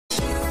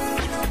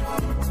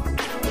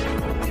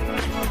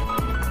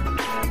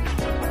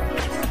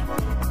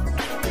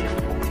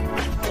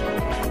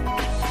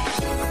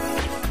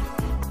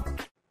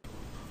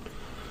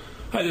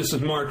Hi, this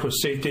is Mark with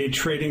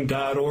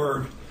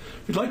SafeDayTrading.org.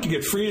 We'd like to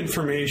get free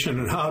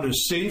information on how to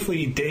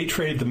safely day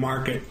trade the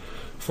market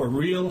for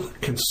real,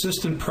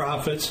 consistent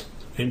profits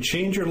and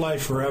change your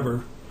life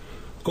forever.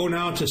 Go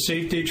now to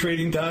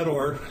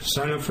SafeDayTrading.org,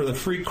 sign up for the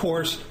free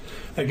course.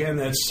 Again,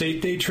 that's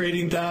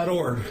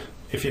SafeDayTrading.org.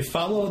 If you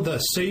follow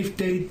the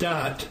SafeDay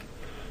dot,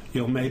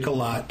 you'll make a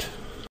lot.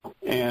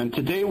 And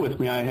today with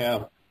me I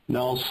have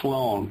Nell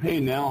Sloane. Hey,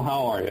 Nell,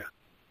 how are you?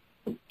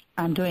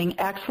 I'm doing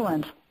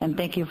excellent, and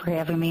thank you for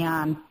having me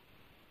on.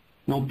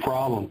 No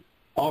problem.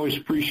 Always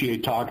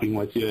appreciate talking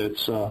with you.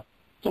 It's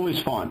always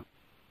fun.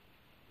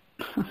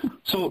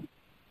 So,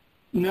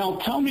 Nell,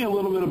 tell me a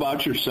little bit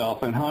about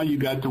yourself and how you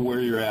got to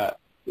where you're at,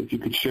 if you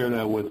could share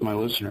that with my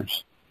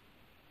listeners.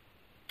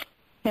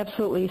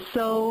 Absolutely.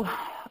 So,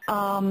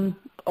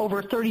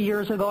 over 30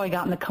 years ago, I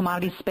got in the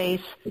commodity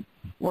space,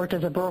 worked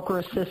as a broker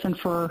assistant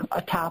for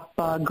a top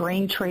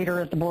grain trader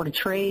at the Board of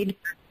Trade.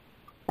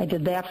 I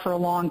did that for a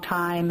long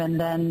time and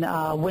then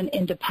went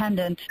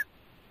independent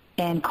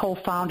and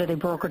co-founded a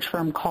brokerage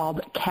firm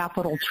called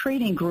Capital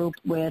Trading Group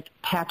with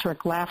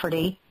Patrick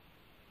Lafferty.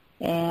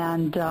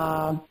 And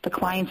the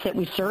clients that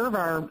we serve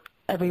are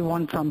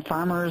everyone from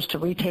farmers to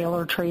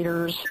retailer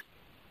traders.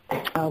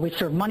 We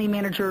serve money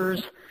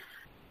managers.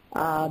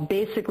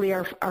 Basically,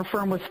 our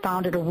firm was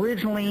founded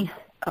originally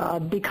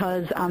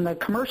because on the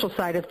commercial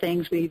side of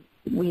things, we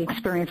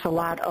experienced a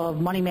lot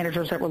of money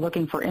managers that were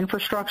looking for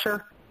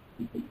infrastructure,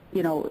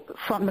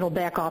 front, middle,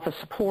 back office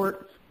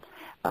support.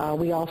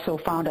 We also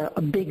found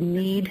a big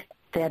need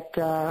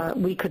that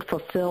we could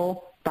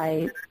fulfill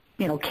by,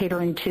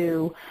 catering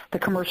to the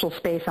commercial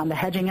space on the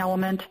hedging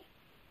element.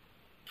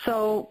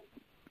 So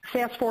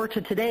fast forward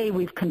to today,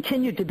 we've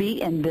continued to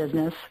be in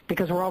business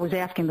because we're always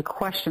asking the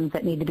questions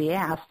that need to be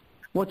asked.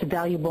 What's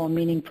valuable and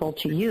meaningful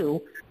to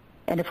you?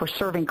 And if we're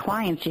serving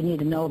clients, you need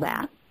to know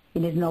that. You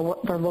need to know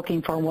what they're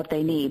looking for and what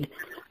they need.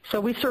 So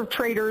we serve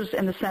traders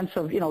in the sense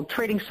of,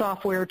 trading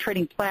software,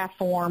 trading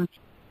platform,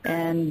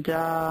 and,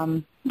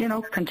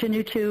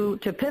 continue to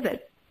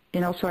pivot.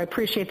 So I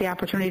appreciate the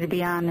opportunity to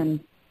be on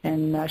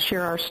and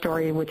share our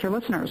story with your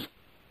listeners.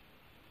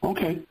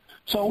 Okay.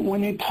 So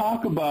when you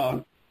talk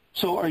about,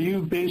 are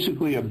you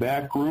basically a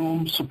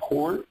backroom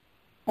support,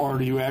 or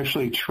do you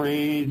actually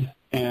trade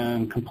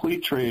and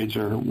complete trades,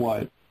 or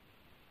what?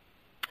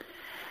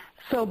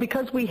 So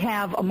because we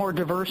have a more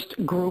diverse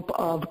group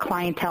of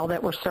clientele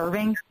that we're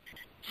serving,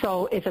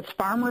 so if it's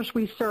farmers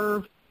we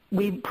serve,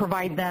 we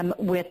provide them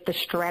with the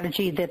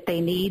strategy that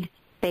they need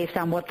based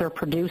on what they're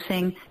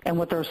producing and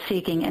what they're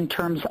seeking in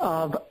terms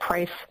of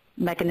price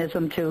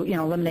mechanism to,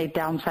 eliminate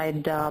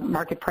downside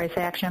market price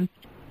action.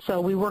 So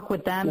we work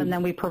with them, and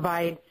then we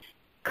provide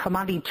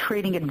commodity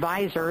trading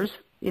advisors,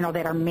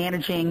 that are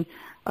managing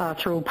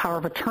through power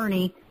of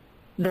attorney.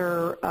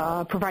 They're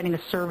providing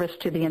a service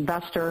to the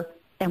investor,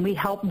 and we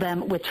help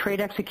them with trade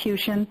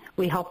execution.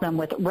 We help them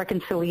with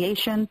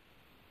reconciliation.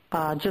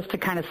 Just to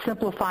kind of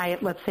simplify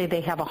it, let's say they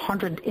have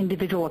 100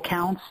 individual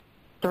accounts.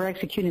 They're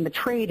executing the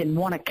trade in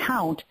one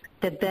account,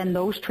 that then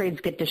those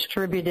trades get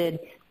distributed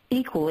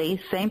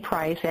equally, same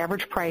price,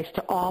 average price,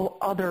 to all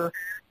other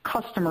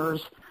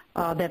customers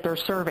that they're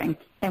serving.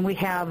 And we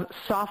have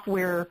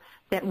software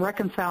that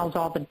reconciles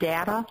all the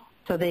data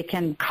so they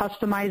can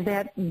customize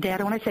that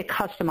data. When I say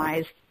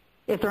customize,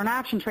 if they're an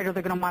option trader,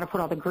 they're going to want to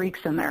put all the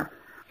Greeks in there.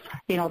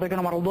 They're going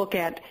to want to look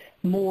at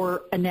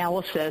more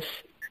analysis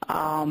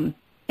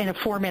in a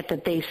format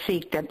that they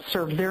seek that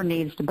serves their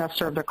needs to best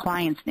serve their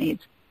clients'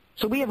 needs.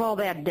 So we have all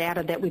that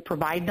data that we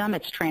provide them.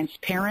 It's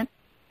transparent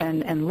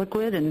and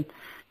liquid, and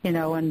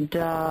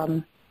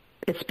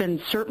it's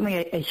been certainly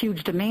a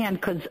huge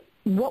demand, because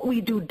what we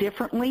do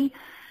differently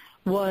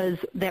was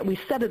that we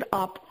set it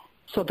up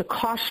so the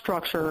cost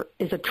structure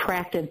is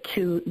attractive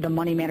to the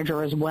money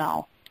manager as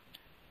well.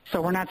 So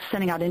we're not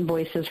sending out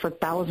invoices for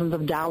thousands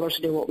of dollars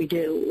to do what we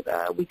do.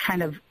 We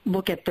kind of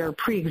look at their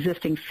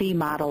pre-existing fee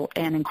model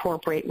and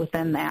incorporate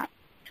within that.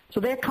 So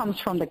that comes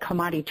from the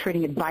commodity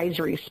trading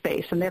advisory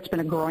space, and that's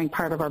been a growing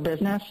part of our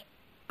business.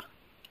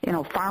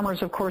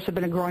 Farmers, of course, have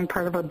been a growing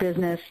part of our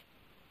business.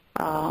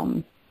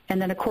 And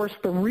then, of course,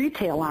 the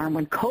retail arm,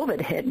 when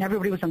COVID hit and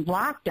everybody was in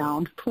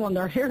lockdown, pulling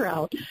their hair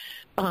out,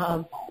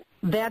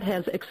 that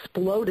has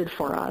exploded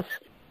for us,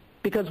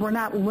 because we're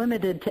not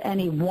limited to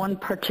any one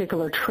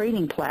particular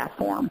trading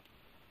platform,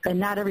 and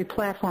not every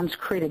platform is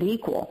created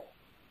equal.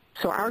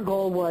 So our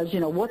goal was,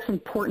 what's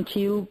important to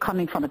you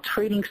coming from a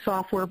trading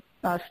software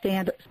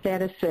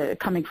status,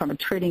 coming from a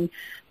trading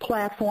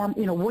platform,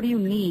 what do you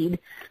need?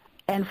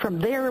 And from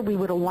there, we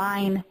would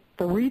align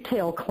the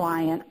retail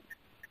client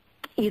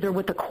either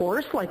with the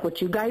course, like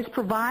what you guys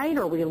provide,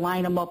 or we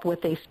line them up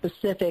with a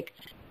specific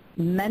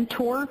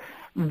mentor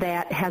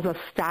that has a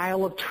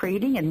style of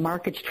trading and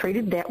markets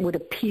traded that would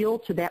appeal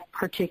to that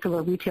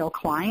particular retail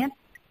client.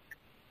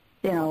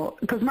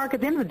 Because Mark,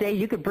 at the end of the day,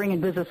 you could bring in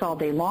business all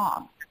day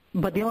long,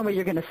 but the only way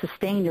you're going to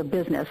sustain your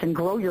business and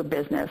grow your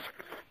business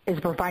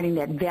is providing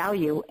that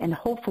value and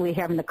hopefully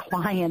having the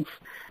clients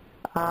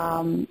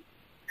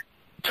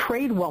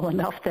trade well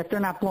enough that they're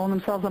not blowing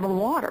themselves out of the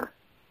water.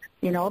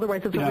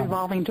 Otherwise it's a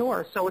revolving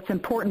door. So it's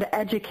important to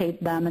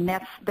educate them, and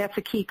that's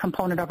a key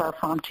component of our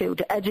firm too,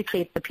 to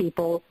educate the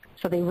people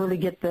so they really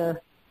get the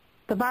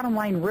bottom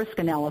line risk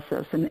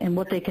analysis and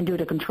what they can do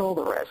to control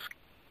the risk.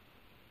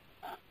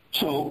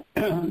 So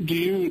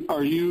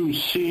are you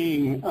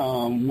seeing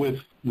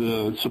with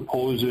the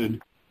supposed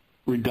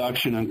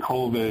reduction in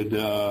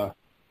COVID,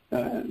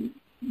 do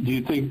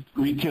you think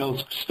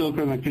retail's still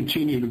going to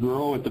continue to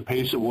grow at the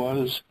pace it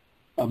was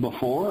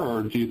before,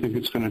 or do you think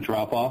it's going to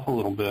drop off a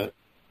little bit?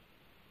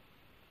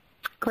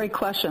 Great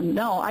question.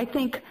 No, I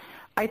think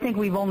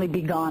we've only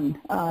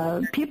begun.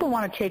 People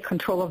want to take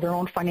control of their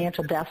own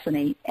financial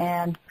destiny,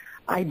 and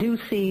I do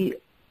see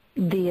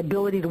the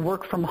ability to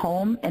work from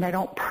home, and I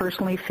don't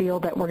personally feel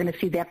that we're going to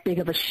see that big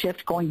of a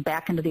shift going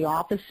back into the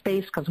office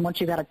space, because once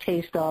you got a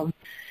taste of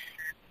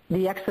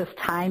the excess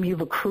time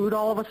you've accrued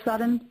all of a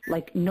sudden,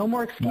 like no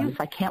more excuse.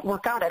 Right. I can't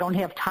work out. I don't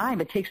have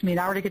time. It takes me an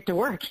hour to get to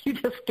work. You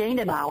just gained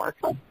an hour.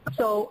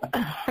 So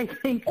I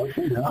think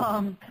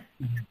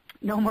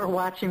no more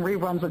watching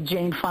reruns of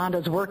Jane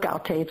Fonda's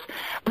workout tapes.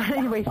 But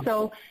anyway,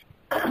 so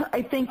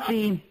I think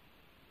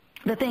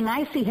the thing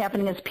I see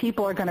happening is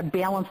people are going to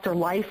balance their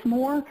life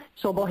more,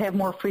 so they'll have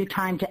more free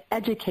time to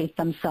educate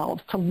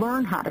themselves, to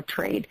learn how to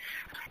trade,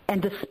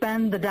 and to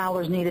spend the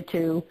dollars needed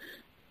to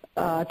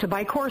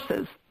buy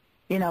courses,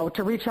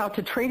 to reach out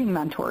to trading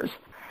mentors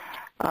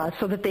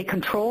so that they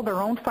control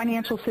their own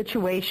financial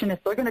situation.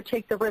 If they're going to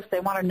take the risk, they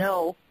want to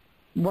know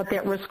what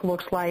that risk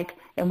looks like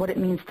and what it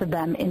means to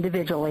them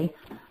individually.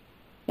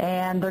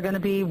 And they're going to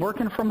be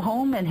working from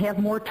home and have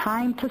more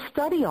time to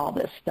study all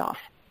this stuff.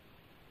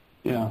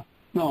 Yeah.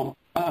 No,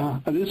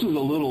 this is a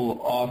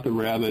little off the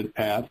rabbit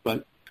path,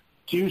 but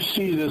do you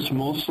see this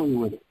mostly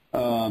with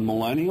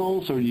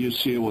millennials, or do you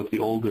see it with the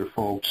older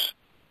folks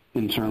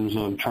in terms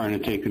of trying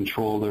to take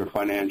control of their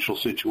financial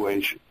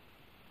situation?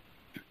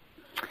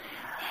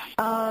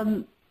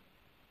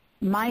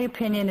 My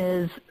opinion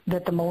is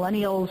that the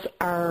millennials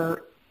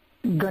are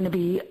going to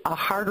be a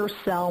harder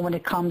sell when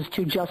it comes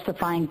to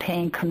justifying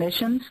paying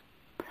commissions,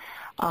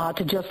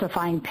 to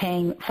justifying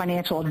paying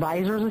financial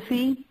advisors a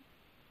fee.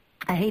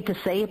 I hate to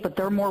say it, but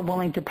they're more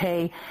willing to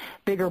pay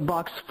bigger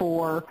bucks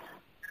for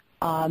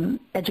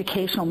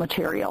educational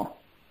material.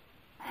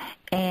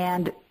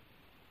 And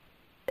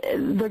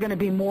they're going to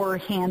be more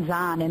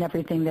hands-on in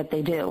everything that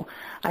they do.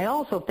 I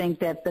also think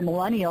that the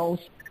millennials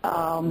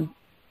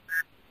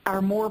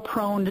are more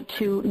prone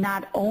to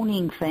not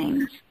owning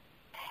things.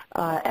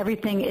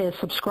 Everything is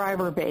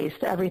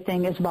subscriber-based.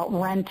 Everything is about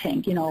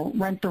renting,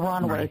 rent the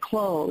runway, right.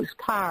 Clothes,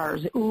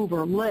 cars,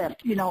 Uber,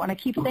 Lyft, and I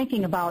keep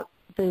thinking about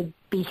the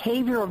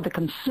behavior of the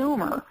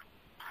consumer,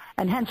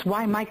 and hence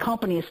why my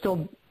company is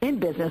still in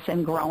business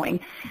and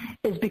growing,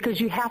 is because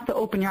you have to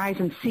open your eyes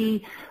and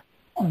see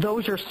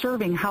those you're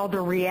serving, how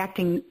they're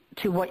reacting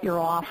to what you're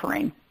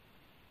offering.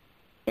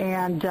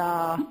 And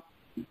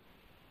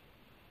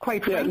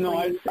quite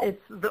frankly,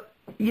 it's the,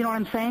 you know what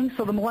I'm saying?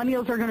 So the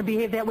millennials are going to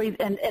behave that way.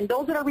 And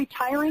those that are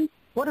retiring,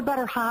 what a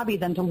better hobby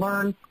than to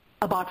learn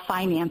about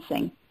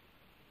financing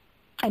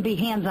and be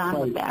hands-on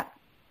with that.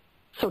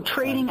 So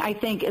trading, I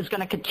think, is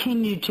going to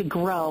continue to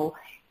grow,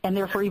 and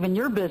therefore even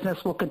your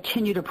business will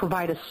continue to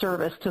provide a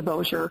service to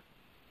those you're,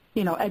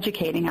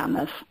 educating on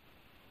this.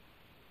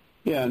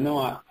 Yeah,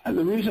 no,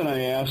 the reason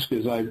I ask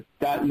is I've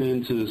gotten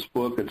into this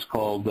book. It's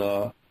called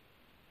The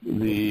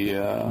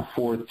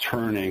Fourth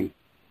Turning.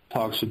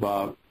 Talks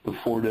about the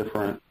four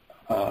different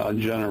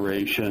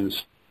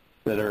generations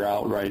that are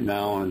out right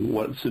now and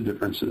what's the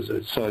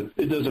differences. So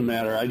it doesn't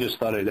matter. I just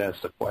thought I'd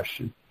ask the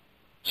question.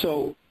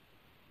 So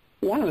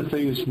one of the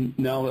things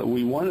now that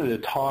we wanted to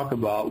talk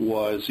about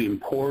was the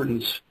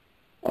importance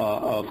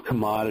of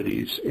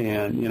commodities.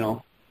 And,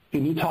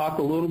 can you talk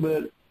a little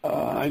bit?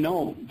 I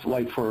know,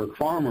 like for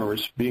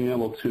farmers, being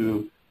able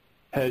to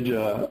hedge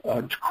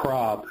a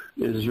crop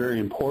is very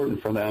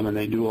important for them, and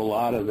they do a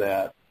lot of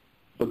that.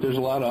 But there's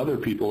a lot of other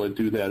people that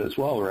do that as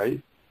well,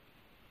 right?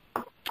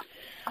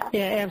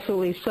 Yeah,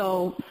 absolutely.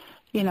 So,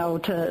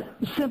 to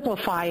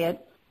simplify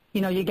it,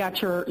 you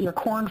got your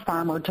corn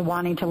farmer to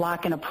wanting to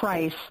lock in a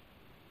price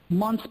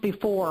months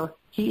before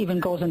he even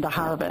goes into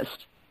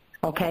harvest.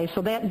 Okay,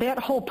 so that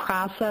whole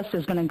process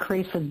is going to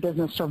increase his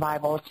business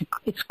survival.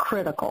 It's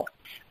critical.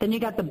 Then you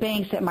got the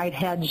banks that might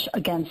hedge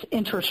against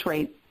interest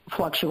rate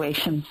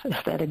fluctuations,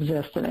 if that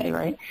exists today,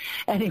 right?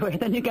 Anyway,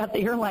 then you got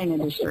the airline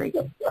industry.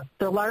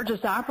 Their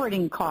largest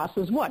operating cost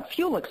is what?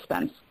 Fuel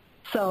expense.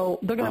 So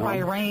they're going to buy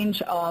a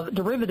range of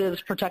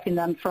derivatives protecting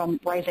them from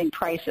rising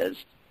prices.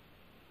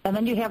 And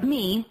then you have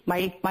me,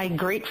 my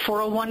great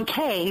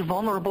 401k,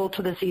 vulnerable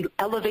to this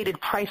elevated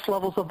price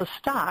levels of the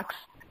stocks.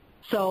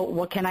 So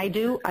what can I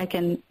do? I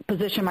can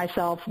position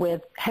myself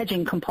with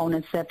hedging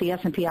components that the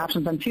S&P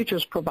options and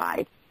futures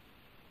provide.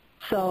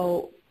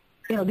 So,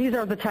 these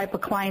are the type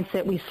of clients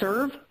that we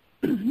serve,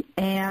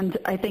 and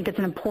I think it's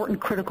an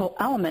important critical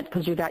element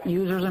because you've got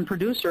users and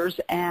producers,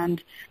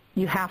 and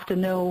you have to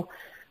know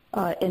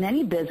in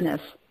any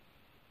business,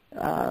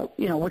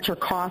 what your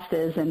cost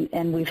is,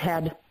 and we've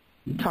had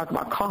talk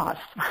about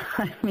costs.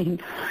 I mean,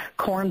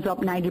 corn's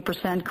up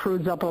 90%,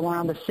 crude's up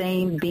around the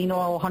same, bean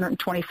oil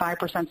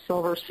 125%,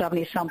 silver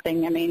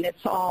 70-something. I mean,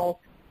 it's all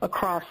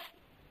across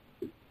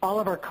all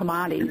of our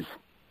commodities.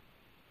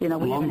 You know,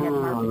 we even have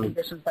market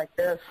conditions like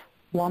this.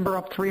 Lumber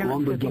up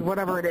 350,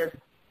 whatever it is.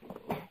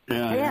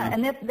 Yeah,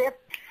 and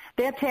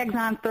that tags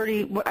on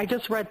 30. I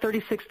just read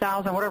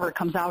 36,000, whatever it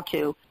comes out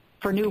to,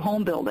 for new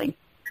home building,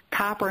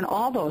 copper, and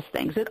all those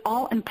things. It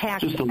all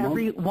impacts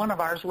every one of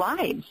our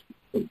lives.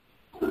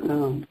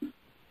 Do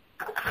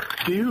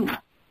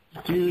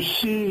you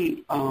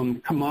see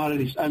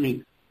commodities? I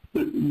mean,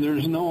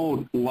 there's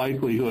no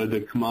likelihood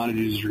that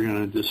commodities are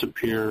going to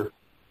disappear,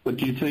 but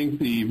do you think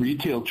the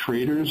retail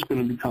trader is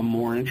going to become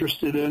more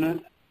interested in it?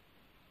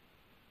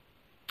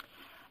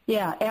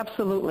 Yeah,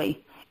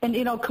 absolutely. And,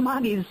 you know,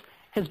 commodities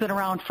has been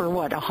around for,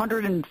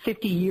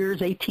 150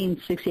 years,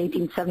 1860,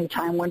 1870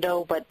 time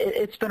window, but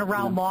it's been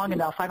around long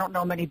enough. I don't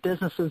know many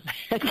businesses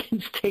that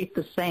can state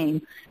the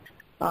same.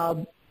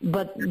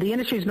 But the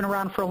industry's been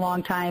around for a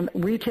long time.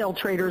 Retail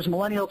traders,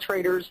 millennial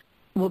traders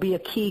will be a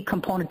key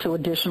component to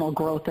additional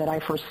growth that I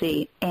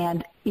foresee.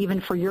 And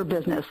even for your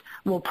business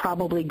will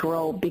probably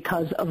grow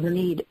because of the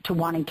need to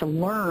wanting to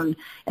learn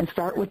and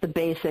start with the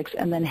basics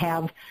and then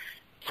have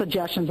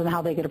suggestions on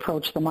how they could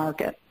approach the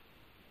market.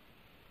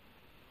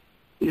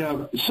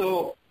 Yeah,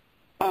 so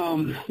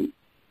do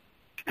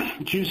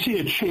you see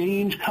a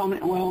change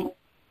coming? Well,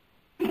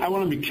 I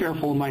want to be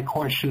careful in my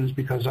questions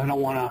because I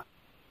don't want to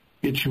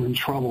get you in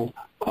trouble.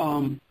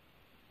 Do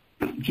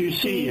you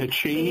see a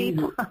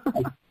change?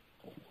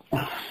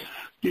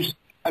 Is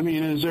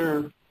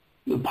there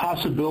the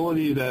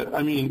possibility that,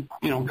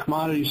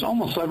 commodities,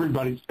 almost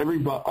everybody,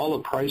 all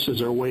the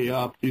prices are way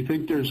up. Do you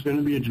think there's going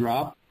to be a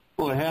drop?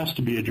 Well, it has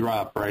to be a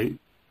drop, right,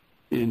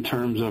 in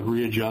terms of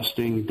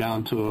readjusting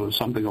down to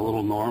something a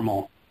little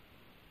normal.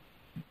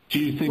 Do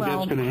you think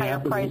that's going to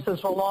happen? Higher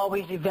prices will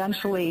always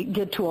eventually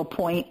get to a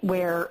point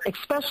where,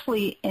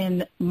 especially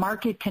in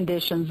market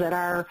conditions that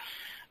are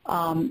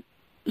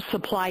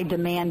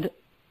supply-demand,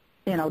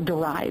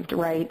 derived,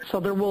 right? So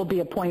there will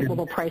be a point where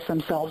they'll price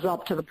themselves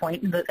up to the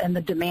point and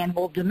the demand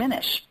will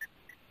diminish.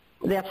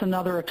 That's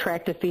another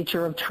attractive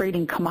feature of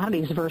trading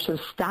commodities versus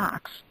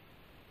stocks.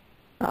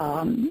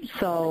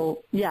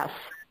 So, yes,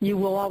 you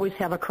will always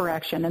have a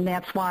correction, and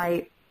that's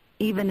why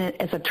even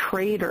as a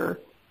trader,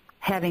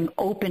 having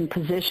open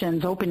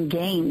positions, open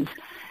gains,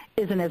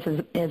 isn't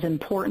as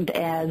important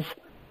as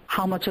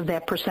how much of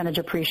that percentage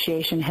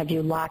appreciation have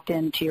you locked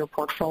into your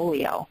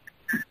portfolio.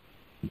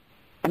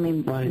 I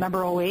mean, right.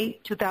 Remember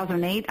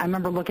 2008? I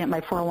remember looking at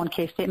my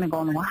 401k statement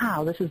going,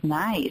 wow, this is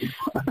nice.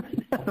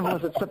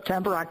 Was it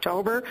September,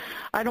 October?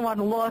 I don't want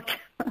to look.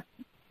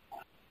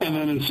 And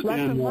then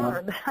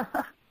learned.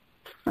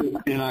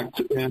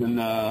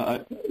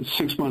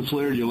 6 months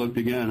later, you looked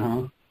again,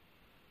 huh?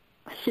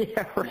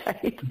 Yeah,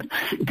 right.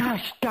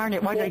 Gosh darn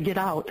it, why did I get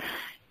out?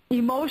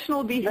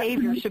 Emotional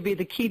behavior should be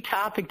the key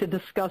topic to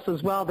discuss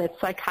as well, that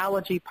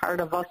psychology part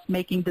of us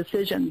making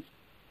decisions.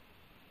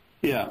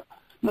 Yeah.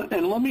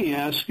 And let me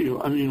ask you,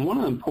 one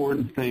of the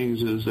important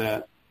things is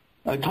that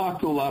I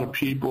talk to a lot of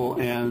people,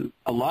 and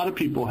a lot of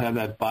people have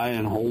that buy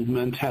and hold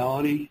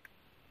mentality.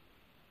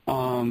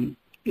 And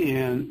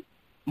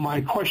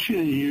my question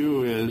to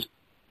you is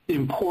the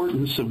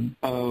importance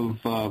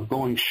of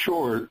going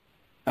short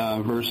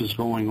versus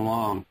going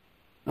long.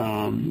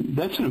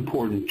 That's an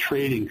important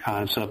trading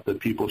concept that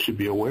people should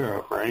be aware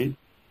of, right?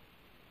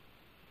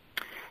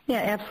 Yeah,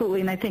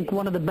 absolutely. And I think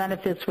one of the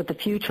benefits with the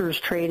futures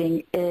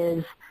trading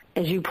is,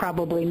 as you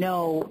probably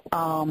know,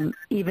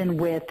 even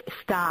with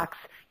stocks,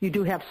 you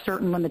do have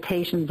certain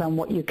limitations on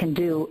what you can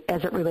do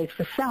as it relates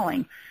to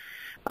selling.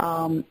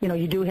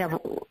 You do have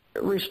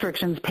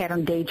restrictions,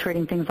 pattern day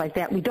trading, things like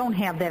that. We don't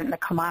have that in the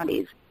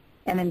commodities.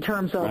 And in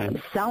terms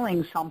of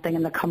selling something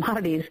in the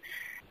commodities,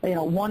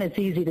 one, it's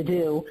easy to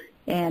do,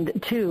 and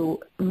two,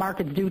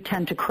 markets do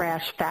tend to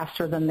crash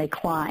faster than they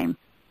climb.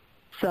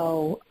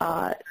 So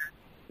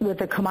with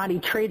the commodity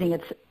trading,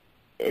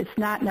 it's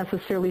not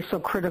necessarily so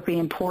critically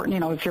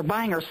important. If you're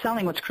buying or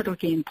selling, what's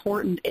critically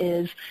important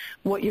is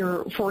what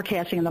you're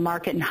forecasting in the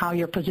market and how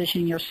you're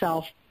positioning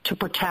yourself to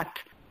protect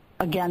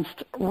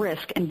against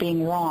risk and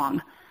being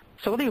wrong.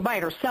 So whether you buy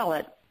it or sell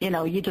it,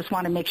 you just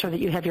want to make sure that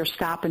you have your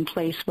stop in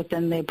place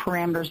within the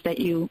parameters that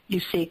you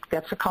seek.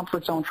 That's a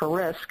comfort zone for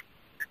risk,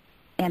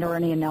 and or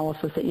any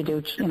analysis that you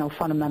do,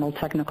 fundamental,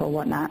 technical,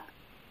 whatnot.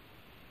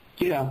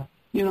 Yeah.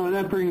 And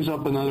that brings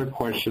up another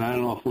question. I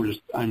don't know if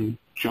I'm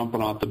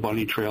jumping off the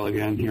bunny trail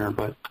again here,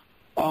 but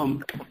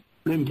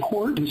the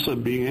importance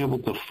of being able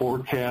to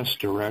forecast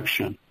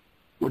direction.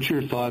 What's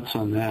your thoughts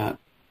on that?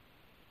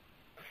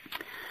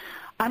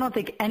 I don't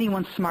think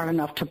anyone's smart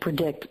enough to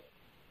predict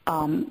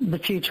the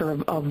future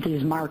of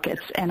these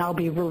markets, and I'll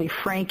be really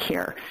frank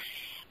here.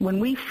 When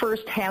we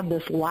first had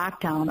this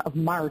lockdown of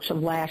March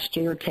of last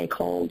year take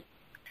hold,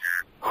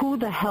 who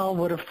the hell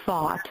would have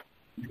thought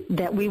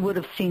that we would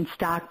have seen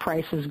stock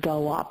prices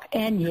go up?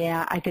 And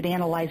yeah, I could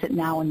analyze it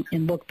now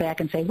and look back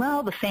and say,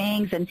 well, the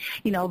FANGs and,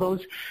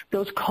 those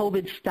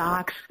COVID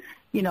stocks,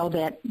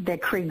 that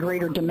create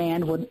greater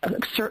demand would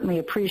certainly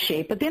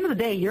appreciate. But at the end of the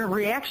day, your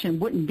reaction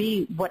wouldn't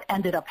be what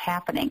ended up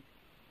happening.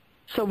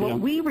 So what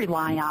we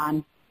rely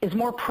on is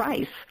more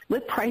price.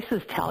 Let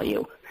prices tell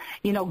you.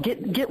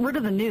 Get rid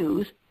of the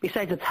news.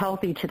 Besides, it's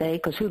healthy today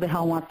because who the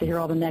hell wants to hear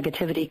all the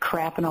negativity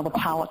crap and all the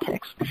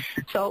politics?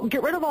 So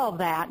get rid of all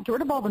that. Get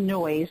rid of all the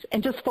noise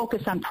and just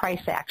focus on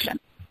price action.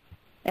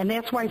 And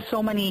that's why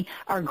so many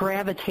are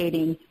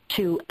gravitating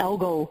to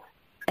algo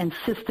and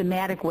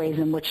systematic ways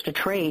in which to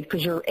trade,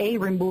 because you're,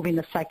 removing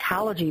the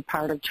psychology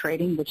part of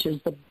trading, which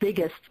is the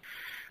biggest,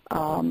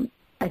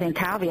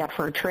 caveat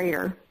for a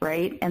trader,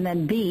 right? And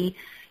then B,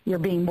 you're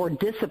being more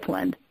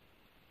disciplined.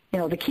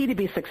 The key to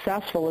be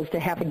successful is to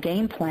have a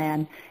game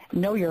plan,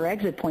 know your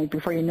exit point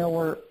before you know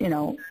where,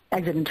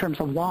 exit in terms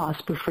of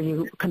loss before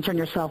you concern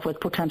yourself with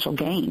potential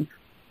gain.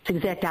 It's the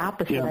exact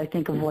opposite, I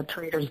think, of what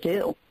traders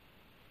do.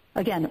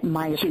 Again,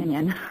 my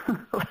opinion.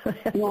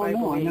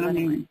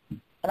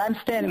 And I'm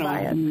standing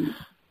by it.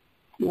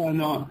 Well,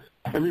 no,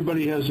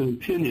 everybody has an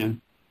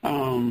opinion.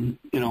 The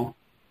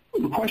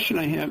question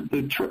I have,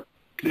 the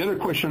other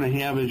question I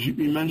have is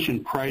you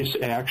mentioned price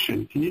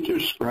action. Can you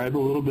describe a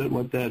little bit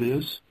what that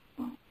is?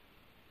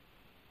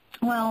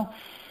 Well,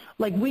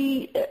 like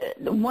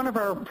one of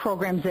our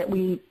programs that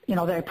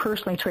that I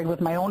personally trade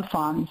with my own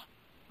funds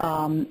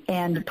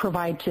and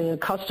provide to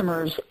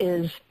customers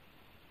is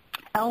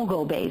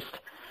algo-based.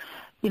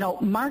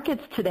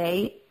 Markets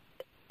today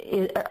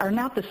are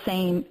not the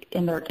same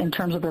in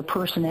terms of their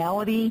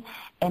personality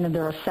and in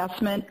their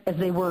assessment as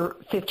they were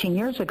 15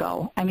 years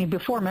ago. I mean,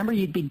 before, remember,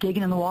 you'd be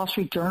digging in the Wall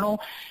Street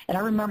Journal, and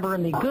I remember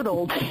in the good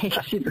old days,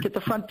 you'd get the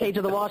front page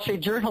of the Wall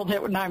Street Journal.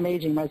 Now I'm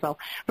aging myself,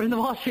 but in the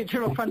Wall Street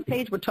Journal front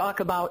page would talk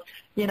about,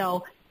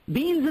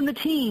 beans in the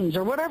teens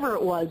or whatever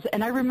it was,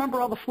 and I remember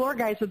all the floor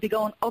guys would be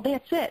going, oh,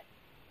 that's it.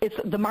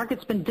 The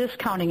market's been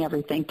discounting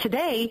everything.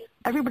 Today,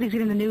 everybody's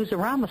getting the news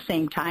around the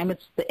same time.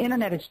 The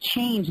internet has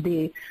changed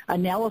the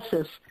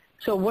analysis.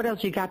 So what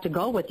else you got to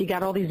go with? You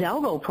got all these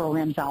algo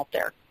programs out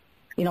there.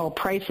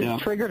 Price is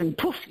triggered and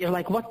poof, you're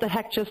like, what the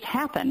heck just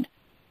happened?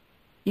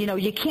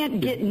 You can't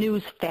get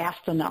news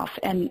fast enough,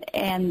 and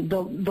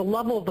the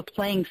level of the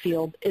playing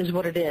field is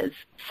what it is.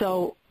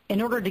 So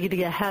in order to get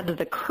ahead of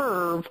the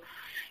curve,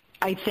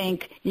 I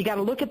think you got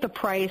to look at the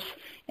price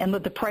and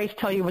let the price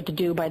tell you what to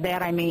do. By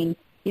that I mean,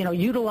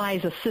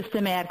 utilize a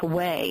systematic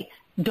way.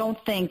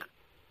 Don't think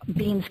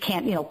beans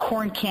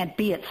corn can't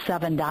be at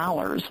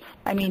 $7.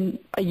 I mean,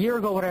 a year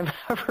ago would I have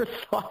ever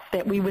thought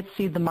that we would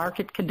see the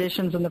market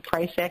conditions and the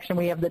price action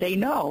we have today?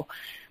 No.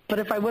 But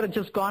if I would have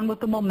just gone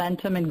with the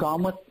momentum and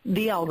gone with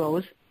the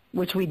algos,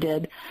 which we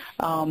did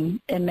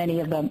in many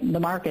of the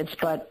markets,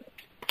 but,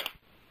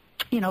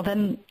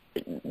 then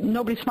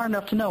nobody's smart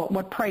enough to know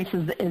what price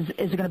is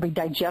going to be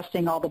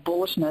digesting all the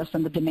bullishness,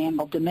 and the demand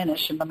will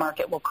diminish and the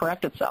market will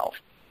correct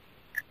itself.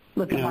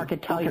 Let the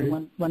market tell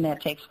you when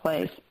that takes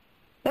place.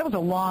 That was a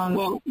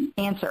long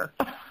answer.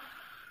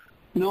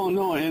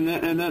 No,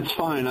 and that's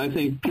fine. I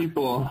think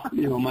people,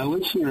 my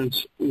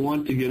listeners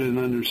want to get an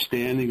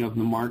understanding of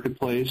the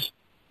marketplace,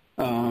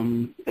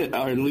 or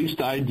at least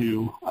I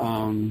do,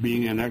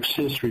 being an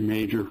ex-history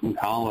major from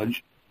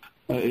college.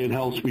 It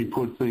helps me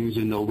put things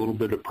into a little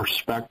bit of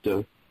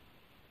perspective.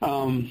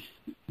 Do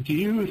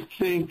you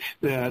think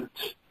that,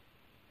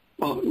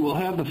 we'll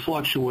have the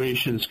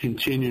fluctuations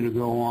continue to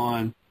go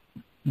on?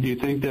 Do you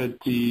think that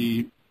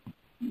the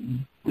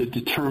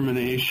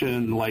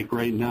determination, like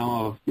right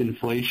now, of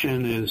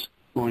inflation is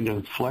going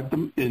to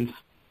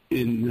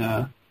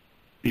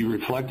be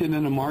reflected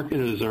in the market,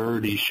 or is it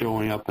already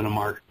showing up in the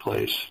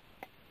marketplace?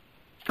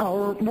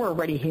 Oh, we're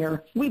already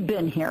here. We've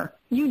been here.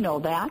 You know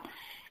that.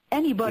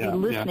 Anybody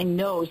listening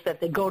knows that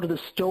they go to the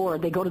store,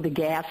 they go to the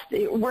gas,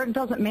 where it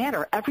doesn't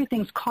matter.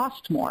 Everything's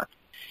cost more.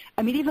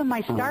 I mean, even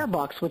my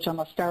Starbucks, which I'm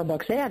a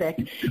Starbucks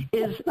addict,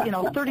 is,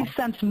 30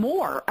 cents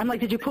more. I'm like,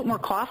 did you put more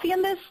coffee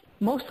in this?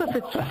 Most of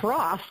it's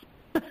froth.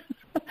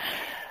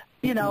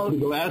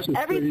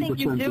 Everything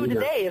you do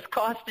today is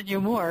costing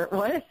you more.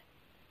 What?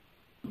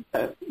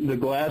 The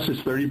glass is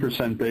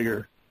 30%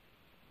 bigger.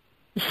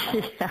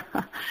 Yeah.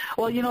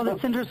 Well,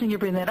 that's interesting you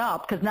bring that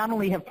up, because not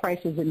only have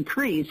prices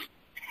increased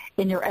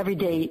in your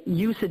everyday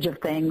usage of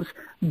things,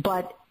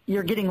 but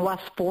you're getting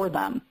less for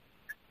them.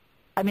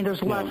 I mean,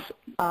 there's less,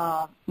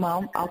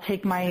 I'll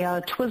take my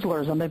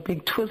Twizzlers. I'm a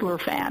big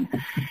Twizzler fan.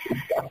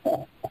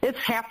 It's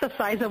half the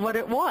size of what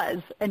it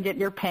was, and yet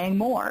you're paying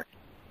more.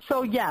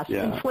 So, yes,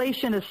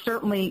 inflation is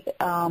certainly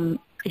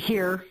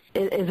here.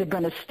 Is it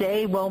going to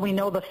stay? Well, we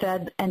know the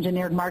Fed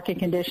engineered market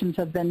conditions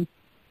have been,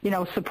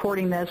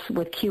 supporting this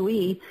with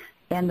QE,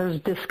 and there's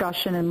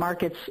discussion in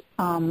markets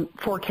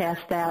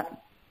forecast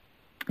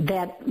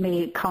that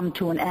may come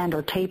to an end,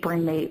 or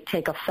tapering may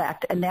take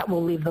effect, and that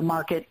will leave the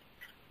market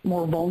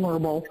more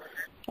vulnerable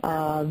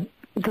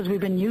because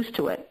we've been used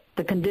to it.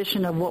 The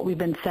condition of what we've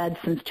been fed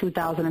since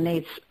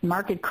 2008's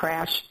market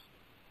crash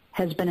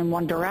has been in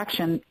one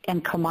direction,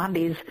 and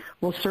commodities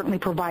will certainly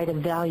provide a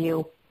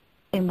value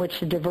in which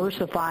to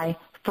diversify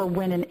for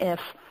when and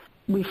if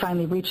we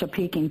finally reach a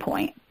peaking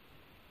point.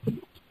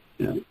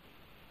 Yeah.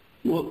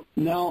 Well,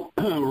 now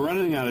we're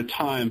running out of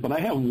time, but I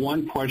have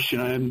one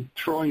question. I'm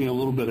throwing you a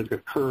little bit of a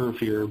curve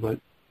here, but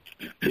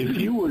if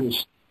you were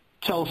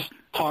to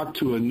talk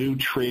to a new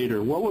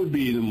trader, what would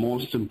be the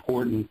most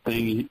important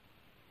thing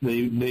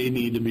they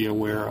need to be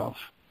aware of?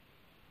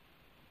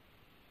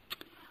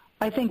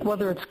 I think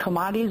whether it's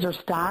commodities or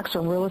stocks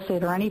or real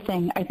estate or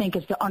anything, I think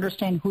is to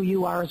understand who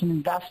you are as an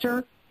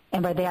investor.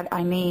 And by that,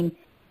 I mean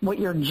what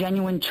your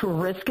genuine true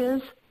risk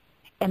is.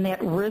 And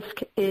that risk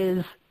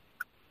is,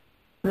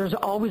 there's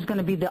always going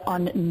to be the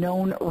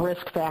unknown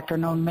risk factor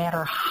no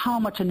matter how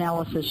much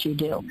analysis you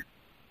do.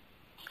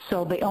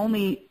 So the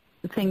only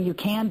thing you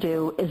can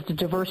do is to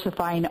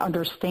diversify and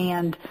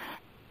understand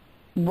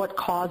what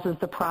causes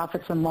the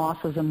profits and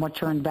losses and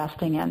what you're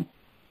investing in.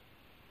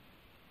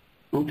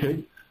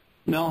 Okay.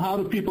 Now, how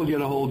do people get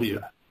a hold of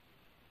you?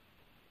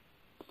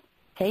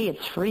 Hey,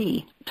 it's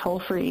free, toll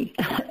free,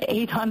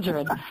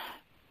 800-238-2610,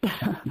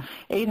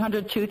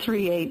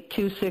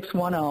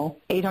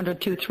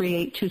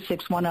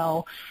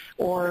 800-238-2610,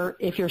 or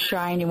if you're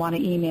shy and you want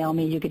to email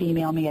me, you could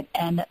email me at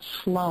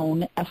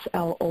nsloane,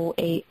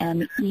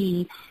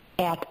 SLOANE,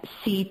 at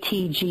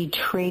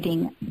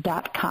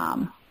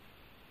ctgtrading.com.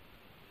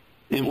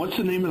 And what's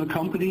the name of the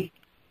company?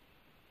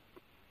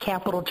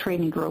 Capital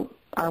Trading Group.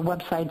 Our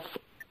website's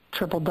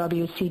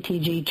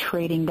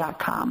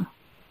www.ctgtrading.com.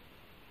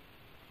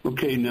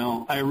 Okay,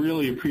 Nell, I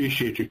really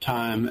appreciate your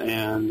time,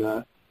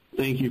 and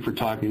thank you for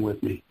talking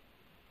with me.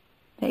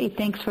 Hey,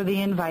 thanks for the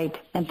invite,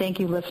 and thank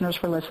you, listeners,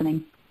 for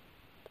listening.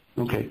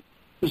 Okay.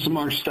 This is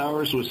Mark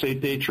Stowers with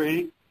Safe Day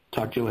Trading.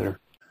 Talk to you later.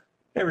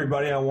 Hey,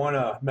 everybody. I want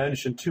to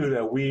mention, too,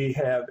 that we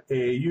have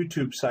a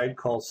YouTube site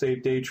called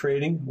Safe Day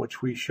Trading,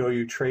 which we show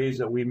you trades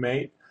that we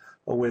make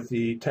with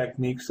the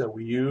techniques that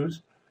we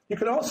use. You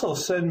can also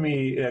send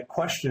me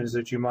questions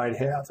that you might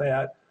have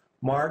at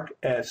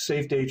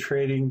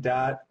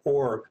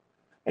mark@safedaytrading.org.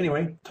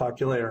 Anyway, talk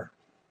to you later.